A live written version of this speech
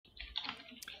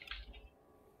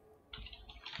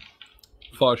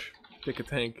Foch, pick a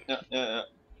tank. Yeah.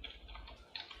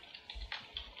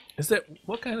 Is that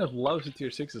what kind of lousy tier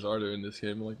 6s are there in this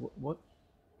game? Like, what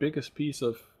biggest piece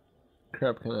of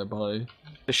crap can I buy?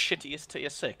 The shittiest tier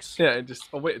 6. Yeah, and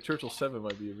just wait, a Churchill 7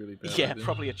 might be a really bad idea.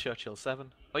 Probably a Churchill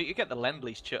 7. Oh, you get the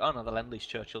Lend-Lease Churchill. Oh no, the Lend-Lease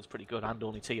Churchill's pretty good and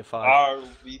only tier 5.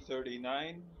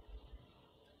 RV39.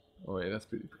 Oh wait, that's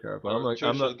pretty crap.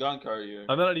 Churchill gun carrier.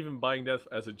 I'm not even buying that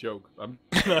as a joke. I'm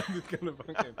just gonna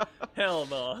fucking hell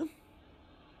no. Alright,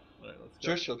 let's go.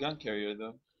 Churchill gun carrier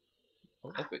though.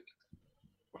 Oh. Epic.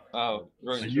 Oh,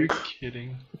 are you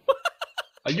kidding?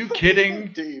 Are you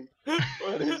kidding? Team.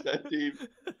 What is that team?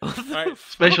 Alright,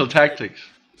 Special tactics.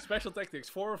 Special tactics.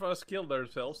 4 of us killed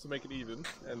ourselves to make it even,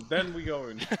 and then we go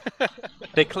in.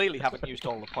 They clearly haven't used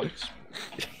all the points.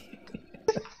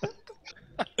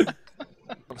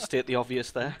 I'll state the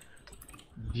obvious there.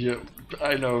 Yeah,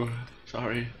 I know.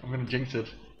 Sorry, I'm gonna jinx it.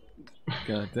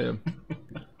 God damn.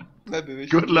 Maybe we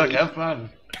Good luck, have fun.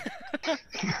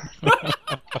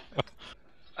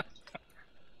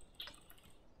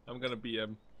 I'm gonna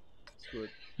BM. Screw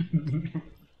it.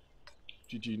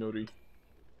 GG Nori.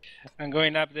 I'm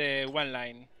going up the one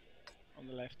line on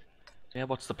the left. Yeah,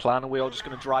 what's the plan? Are we all just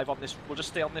going to drive on this? We'll just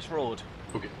stay on this road.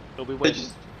 Okay. It'll be waiting.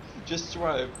 Just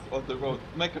drive on the road.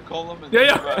 Make a column and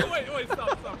Yeah. drive. wait,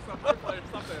 stop. Stop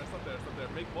there.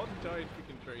 Make one giant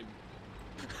freaking train.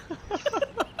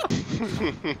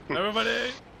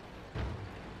 Everybody.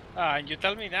 Ah, and you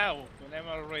tell me now when I'm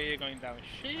already going down.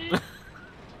 Shit.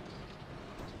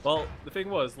 Well, the thing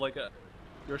was, like,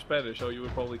 you're Spanish, so you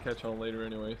would probably catch on later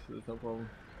anyway, so there's no problem.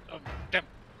 Oh, damn.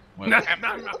 Well,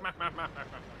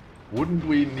 wouldn't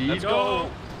we need? Let's go.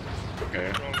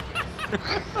 Okay.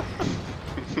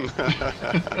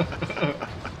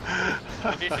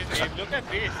 Look at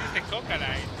this. It's the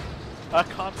coconut. I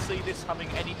can't see this having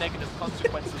any negative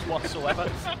consequences whatsoever.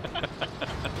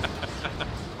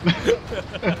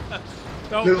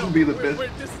 This will be the best.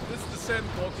 This is the sand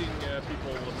walking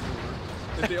people.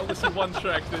 If they only see one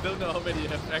track, they don't know how many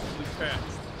have actually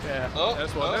passed. Yeah. Oh,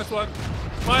 That's one.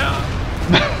 Fire!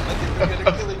 I think we're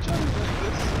gonna kill each other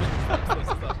like this.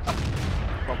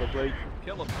 Probably.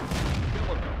 Kill him.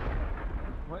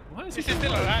 Why is he This is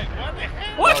still alive. What the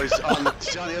hell? What? No, he's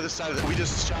on the other side of it. We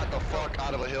just shot the fuck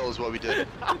out of a hill is what we did.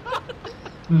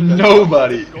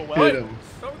 Nobody hit him.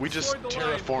 We just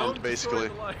terraformed, basically.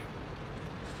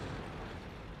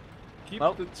 Keep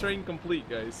the train complete,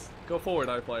 guys. Go forward,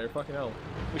 High Flyer. Fucking hell.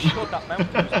 We should go that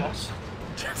mountain, boss.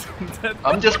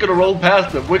 I'm just gonna roll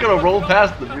past them. We're gonna roll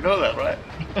past them. You know that, right?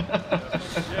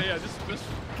 yeah. Just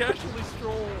casually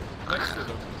stroll next to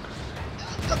them.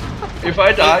 If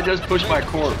I die, just push my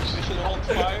corpse. We should hold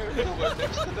fire till we're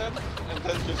next to them and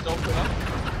then just open up.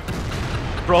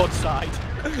 Broadside.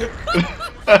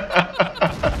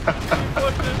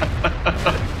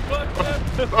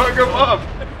 Fuck him up!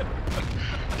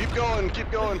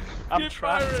 Keep going. I'm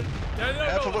trapped.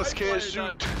 Half of us can't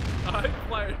shoot. High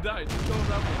Flyer died. Just go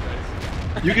around me,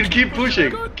 guys. You can keep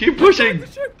pushing. Keep pushing.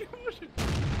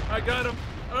 I got him.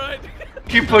 Alright.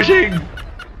 Keep pushing.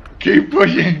 Keep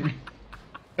pushing.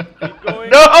 Keep going.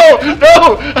 No!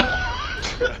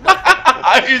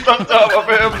 He's on top of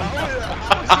him.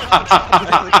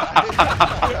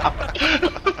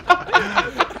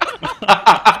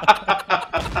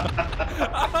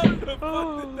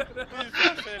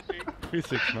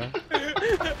 Physics, man.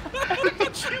 How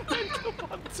did you end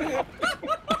up on top?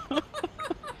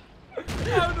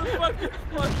 How the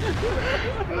fuck is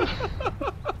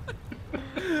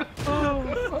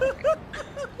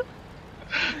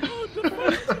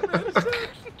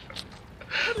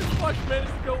How did manage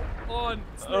to go on?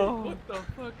 Oh. What the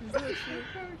fuck is that shit?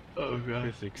 Oh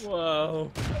god. Physics.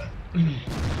 Wow.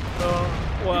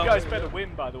 Wow. You guys better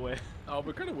win, by the way. Oh,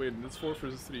 we're gonna win. It's 4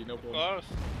 versus 3, no Of problem. course.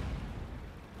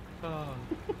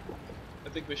 I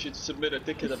think we should submit a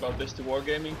ticket about this to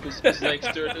Wargaming because Snake's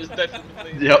turn is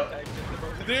definitely. Yep.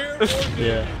 Dear Wargaming,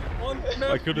 Yeah. on the I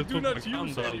map could you have do took not my use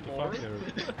countdown to anymore. fuck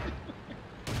there.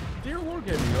 Dear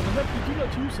Wargaming, on the map you do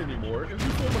not use anymore, if you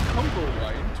form a combo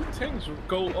line, 2 tanks will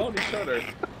go on each other.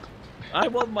 I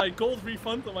want my gold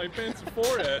refund on my Panzer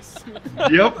 4S.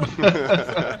 Yep.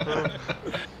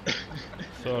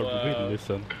 So I will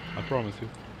listen. I promise you.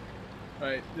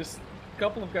 Alright, just a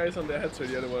couple of guys on the head, so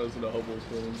the other one is in the hobos.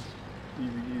 So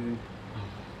easy.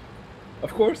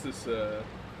 Of course, this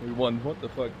we won. What the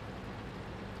fuck?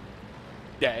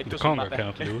 Yeah, it The doesn't Congo matter.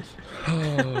 can't lose.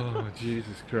 Oh,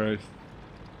 Jesus Christ.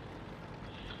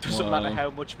 Doesn't matter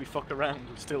how much we fuck around,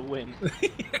 we'll still win.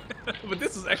 But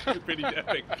this is actually pretty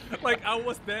epic. Like, I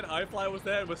was dead, iFly was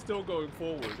dead, but still going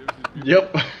forward.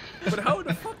 Yep. But how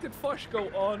the fuck did Foch go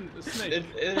on Snake? It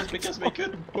is because we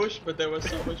couldn't push, but there was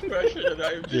so much pressure that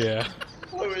I just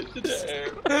flew into the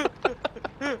air.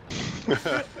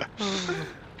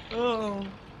 Oh.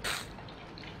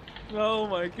 Oh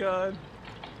my god.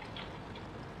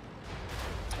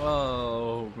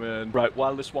 Oh man. Right,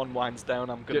 while this one winds down,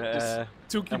 I'm gonna.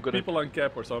 Two people on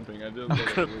cap or something. I just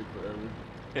gotta wait forever.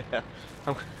 Yeah.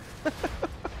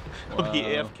 I'll be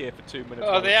AFK for 2 minutes.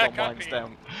 Oh, while they this are one winds capping.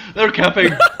 down. They're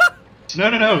capping.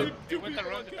 No. They went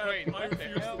around the train. I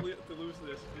refuse to lose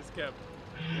this. It's cap.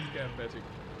 It's cap magic.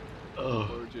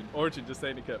 Oh. Origin, just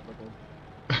stay in the cap, my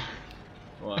friend.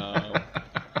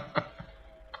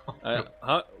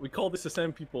 Wow. We call this the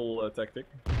same people tactic.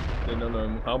 They don't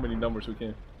know how many numbers we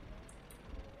can.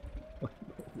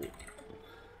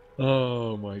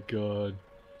 Oh my god.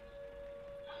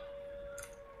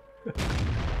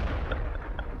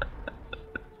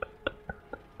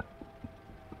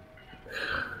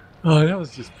 Oh, that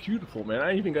was just beautiful, man.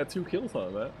 I even got 2 kills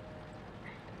on that.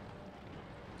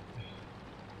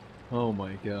 Oh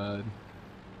my god.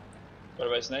 By the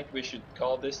way, Snake, we should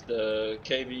call this the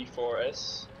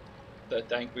KV-4S, the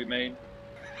tank we made.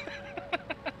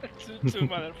 Choo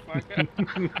motherfucker.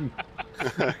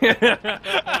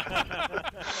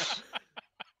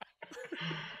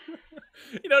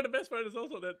 You know, the best part is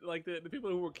also that, like, the people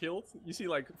who were killed, you see,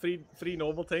 like, three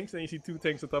normal tanks, and you see 2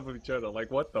 tanks on top of each other.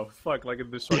 Like, what the fuck? Like, a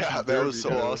destruction. Yeah, that was so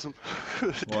awesome.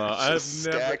 Wow,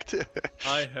 Stacked.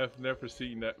 I have never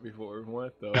seen that before.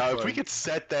 What the Now, fuck? if we could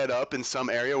set that up in some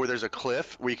area where there's a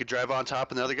cliff, where you could drive on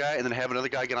top of another guy, and then have another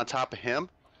guy get on top of him.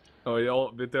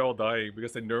 Oh, they're all dying,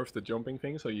 because they nerfed the jumping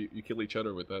thing, so you kill each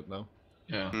other with that now.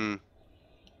 Yeah. Hmm.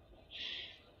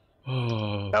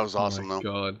 Oh, That was awesome, my though.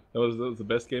 God, that was the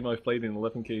best game I've played in an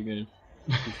 11K game.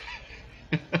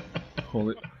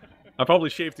 Holy, I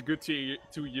probably shaved a good 2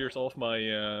 years off my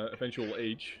eventual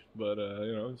age, but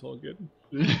you know, it's all good.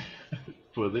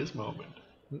 For this moment.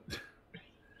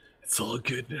 It's all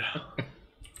good now.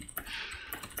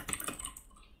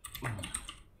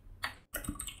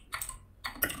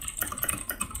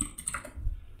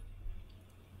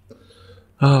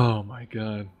 Oh my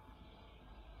god.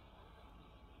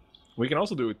 We can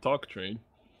also do a talk train.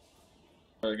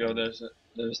 There we go, there's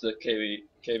the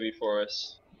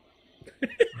KV-4S.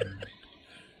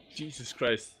 Jesus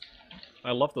Christ.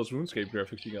 I love those RuneScape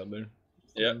graphics you got there.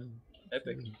 Yeah,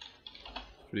 epic.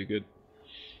 Pretty good.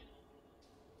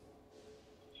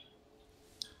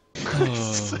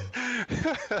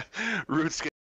 RuneScape.